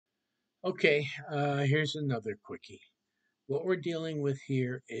Okay, here's another quickie. What we're dealing with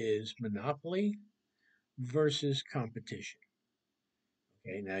here is monopoly versus competition.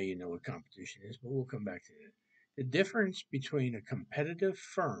 Okay, now you know what competition is, but we'll come back to that. The difference between a competitive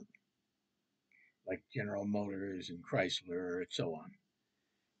firm like General Motors and Chrysler and so on,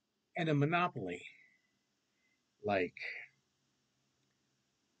 and a monopoly like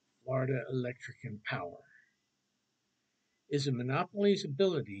Florida Electric and Power is a monopoly's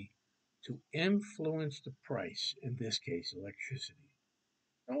ability to influence the price, in this case, electricity.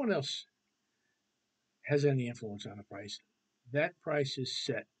 No one else has any influence on the price. That price is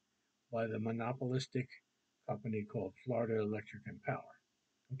set by the monopolistic company called Florida Electric and Power.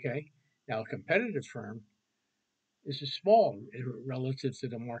 Okay? Now, a competitive firm is a small relative to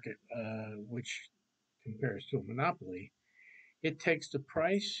the market, which compares to a monopoly. It takes the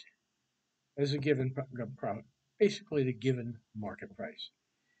price as a given, basically the given market price.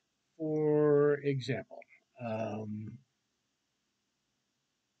 For example, um,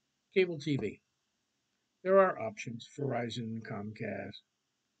 cable TV. There are options: Verizon, Comcast,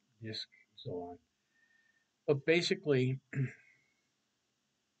 Disk, and so on. But basically,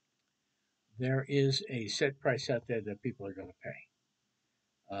 there is a set price out there that people are going to pay.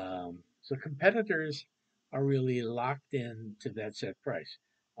 So competitors are really locked in to that set price.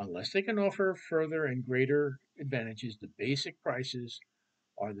 Unless they can offer further and greater advantages, the basic prices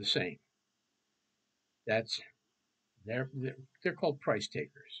are the same. That's they're called price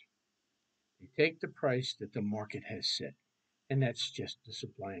takers. They take the price that the market has set, and that's just the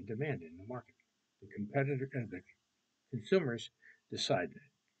supply and demand in the market. The competitor and the consumers decide that.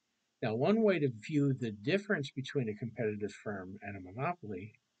 Now, one way to view the difference between a competitive firm and a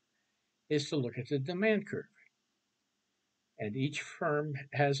monopoly is to look at the demand curve. And each firm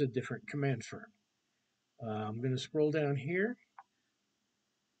has a different command firm. I'm going to scroll down here.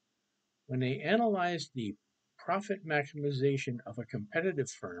 When they analyze the profit maximization of a competitive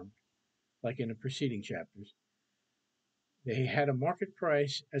firm, like in the preceding chapters, they had a market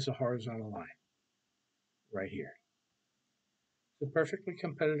price as a horizontal line right here. It's a perfectly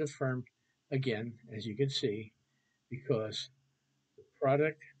competitive firm, again, as you can see, because the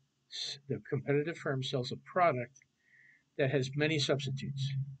product, the competitive firm sells a product that has many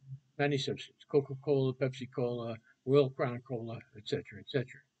substitutes: Coca Cola, Pepsi Cola, Royal Crown Cola, etc., etc.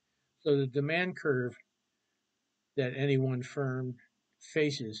 So the demand curve that any one firm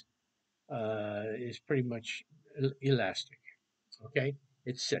faces is pretty much elastic. Okay,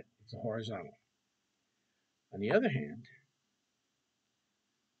 it's set. It's a horizontal. On the other hand,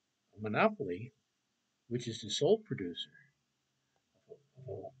 a monopoly, which is the sole producer of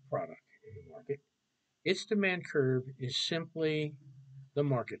a product in the market, its demand curve is simply the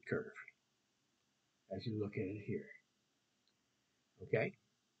market curve, as you look at it here. Okay,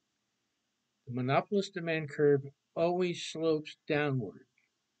 the monopolist demand curve always slopes downward.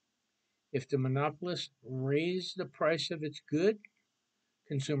 If the monopolist raise the price of its good,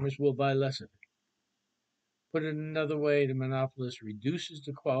 consumers will buy less of it. Put it another way, the monopolist reduces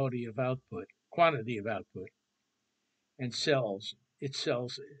the quantity of output, and sells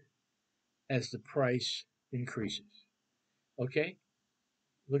as the price increases. Okay?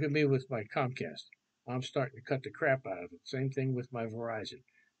 Look at me with my Comcast. I'm starting to cut the crap out of it. Same thing with my Verizon.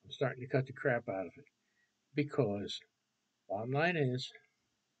 I'm starting to cut the crap out of it because bottom line is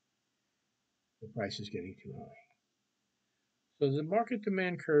the price is getting too high. So the market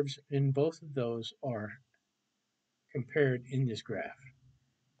demand curves in both of those are compared in this graph.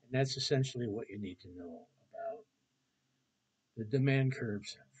 And that's essentially what you need to know about the demand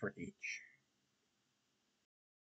curves for each.